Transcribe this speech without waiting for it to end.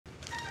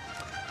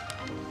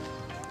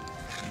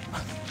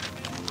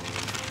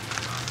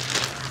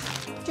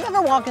Do you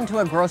ever walk into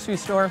a grocery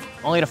store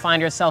only to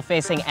find yourself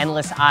facing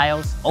endless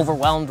aisles,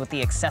 overwhelmed with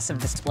the excessive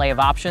display of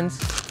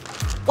options?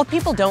 What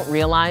people don't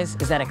realize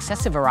is that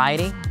excessive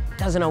variety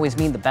doesn't always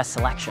mean the best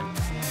selection.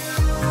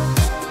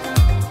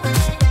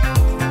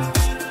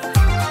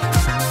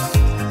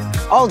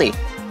 ALDI,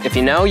 if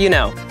you know, you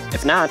know.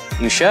 If not,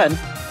 you should.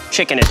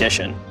 Chicken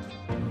edition.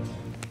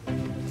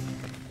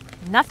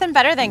 Nothing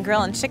better than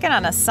grilling chicken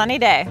on a sunny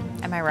day.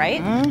 Am I right?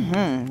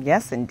 Mm-hmm.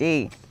 Yes,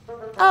 indeed.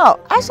 Oh,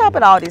 I shop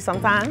at ALDI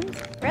sometimes.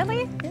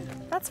 Really? Yeah.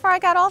 That's where I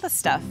got all the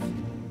stuff.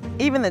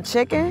 Even the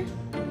chicken?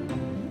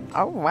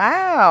 Oh,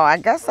 wow. I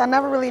guess I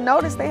never really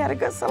noticed they had a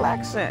good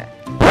selection.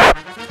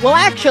 Well,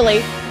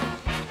 actually,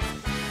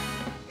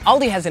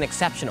 ALDI has an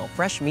exceptional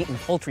fresh meat and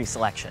poultry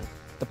selection.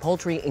 The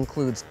poultry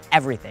includes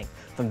everything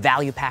from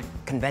value pack,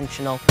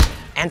 conventional,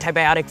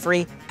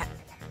 antibiotic-free.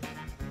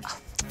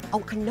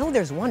 Oh, I know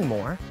there's one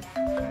more.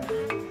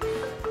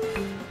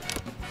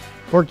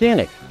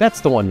 Organic,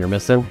 that's the one you're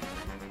missing.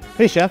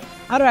 Hey, Chef.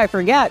 How did I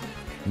forget?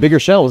 Bigger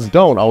shelves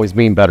don't always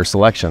mean better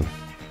selection.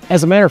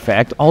 As a matter of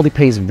fact, ALDI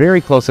pays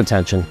very close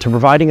attention to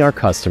providing our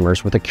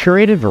customers with a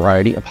curated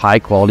variety of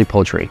high-quality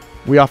poultry.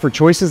 We offer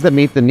choices that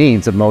meet the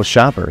needs of most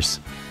shoppers.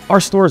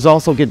 Our stores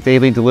also get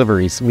daily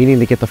deliveries, meaning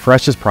they get the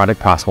freshest product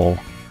possible.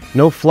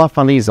 No fluff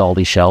on these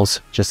ALDI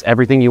shelves, just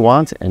everything you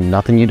want and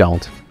nothing you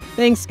don't.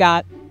 Thanks,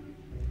 Scott.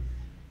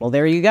 Well,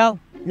 there you go.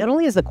 Not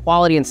only is the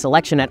quality and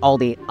selection at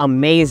ALDI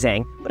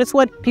amazing, but it's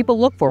what people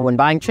look for when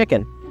buying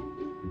chicken.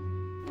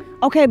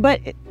 Okay, but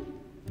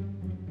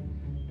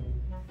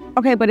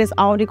is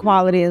ALDI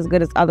quality as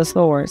good as other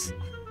stores?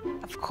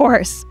 Of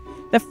course.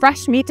 The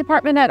fresh meat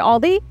department at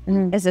ALDI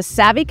is a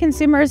savvy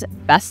consumer's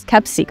best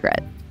kept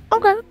secret.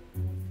 Okay.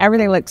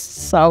 Everything looks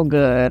so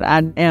good.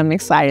 I am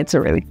excited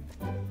to really.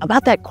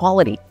 About that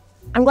quality,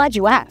 I'm glad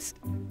you asked.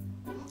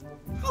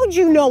 How'd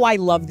you know I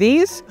love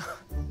these?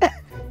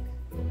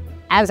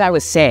 As I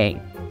was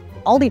saying,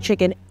 ALDI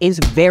chicken is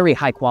very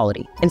high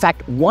quality. In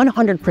fact,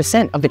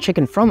 100% of the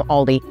chicken from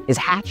ALDI is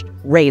hatched,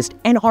 raised,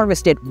 and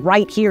harvested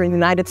right here in the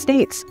United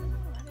States.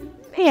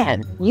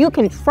 Man, you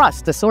can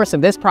trust the source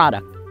of this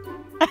product.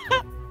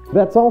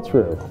 That's all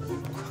true.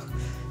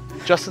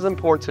 Just as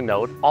important to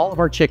note, all of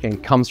our chicken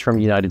comes from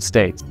the United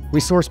States.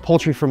 We source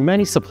poultry from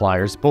many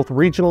suppliers, both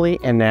regionally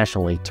and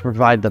nationally, to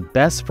provide the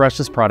best,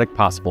 freshest product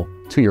possible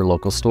to your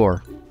local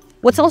store.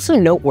 What's also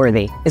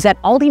noteworthy is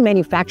that ALDI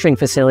manufacturing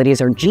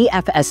facilities are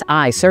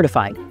GFSI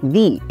certified,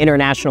 the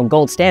international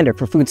gold standard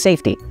for food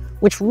safety,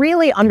 which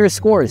really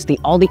underscores the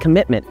ALDI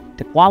commitment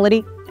to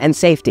quality and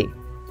safety.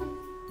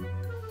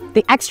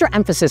 The extra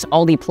emphasis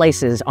ALDI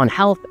places on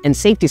health and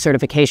safety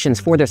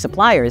certifications for their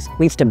suppliers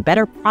leads to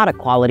better product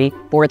quality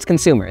for its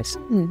consumers.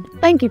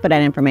 Thank you for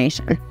that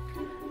information.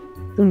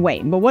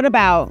 Wait, but what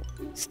about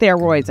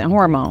steroids and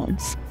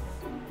hormones?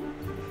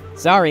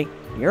 Sorry,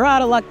 you're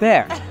out of luck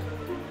there.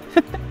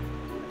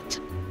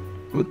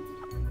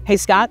 Hey,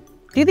 Scott,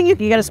 do you think you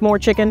can get us more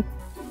chicken?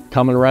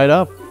 Coming right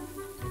up.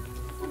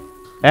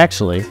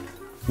 Actually,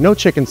 no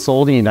chicken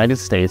sold in the United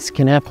States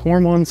can have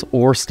hormones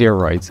or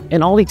steroids,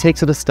 and ALDI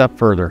takes it a step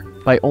further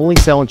by only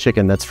selling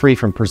chicken that's free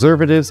from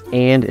preservatives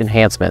and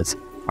enhancements.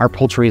 Our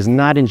poultry is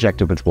not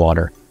injected with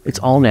water. It's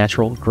all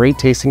natural, great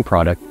tasting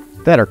product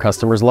that our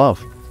customers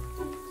love.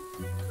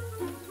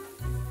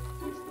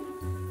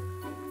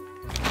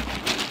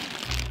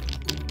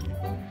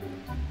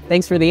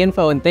 Thanks for the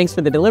info and thanks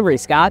for the delivery,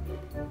 Scott.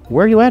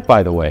 Where are you at,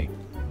 by the way?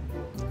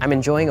 I'm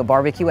enjoying a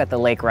barbecue at the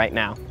lake right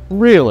now.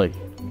 Really?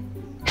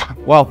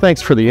 Well,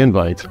 thanks for the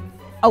invite.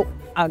 Oh,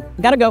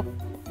 gotta go.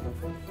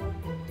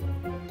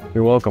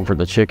 You're welcome for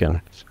the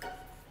chicken.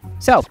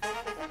 So,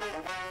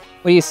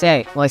 what do you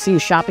say? Will I see you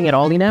shopping at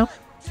ALDI now?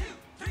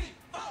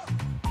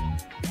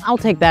 I'll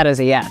take that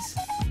as a yes.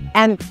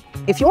 And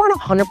if you aren't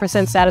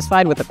 100%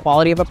 satisfied with the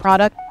quality of a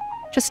product,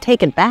 just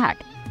take it back.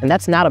 And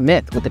that's not a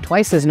myth with the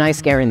Twice As Nice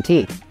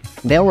guarantee.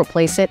 They'll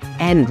replace it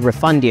and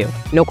refund you.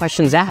 No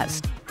questions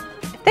asked.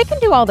 If they can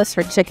do all this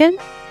for chicken,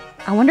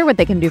 I wonder what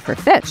they can do for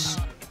fish.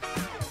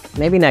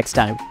 Maybe next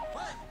time.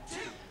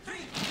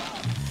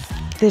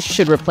 This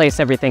should replace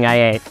everything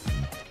I ate.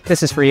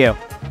 This is for you.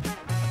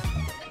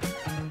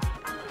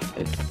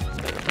 There's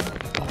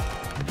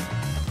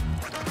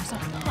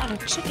a lot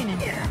of chicken in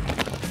here.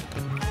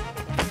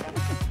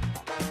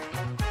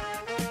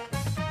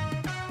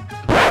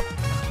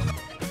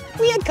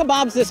 We had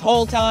kebabs this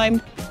whole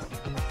time.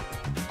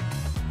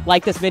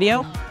 Like this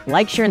video?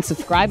 Like, share, and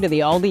subscribe to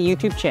the ALDI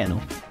YouTube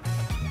channel.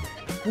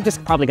 I'm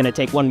just probably gonna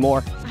take one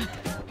more.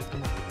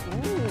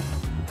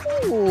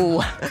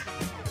 Ooh.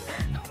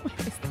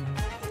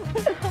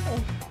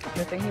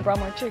 Good thing he brought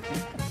more chicken.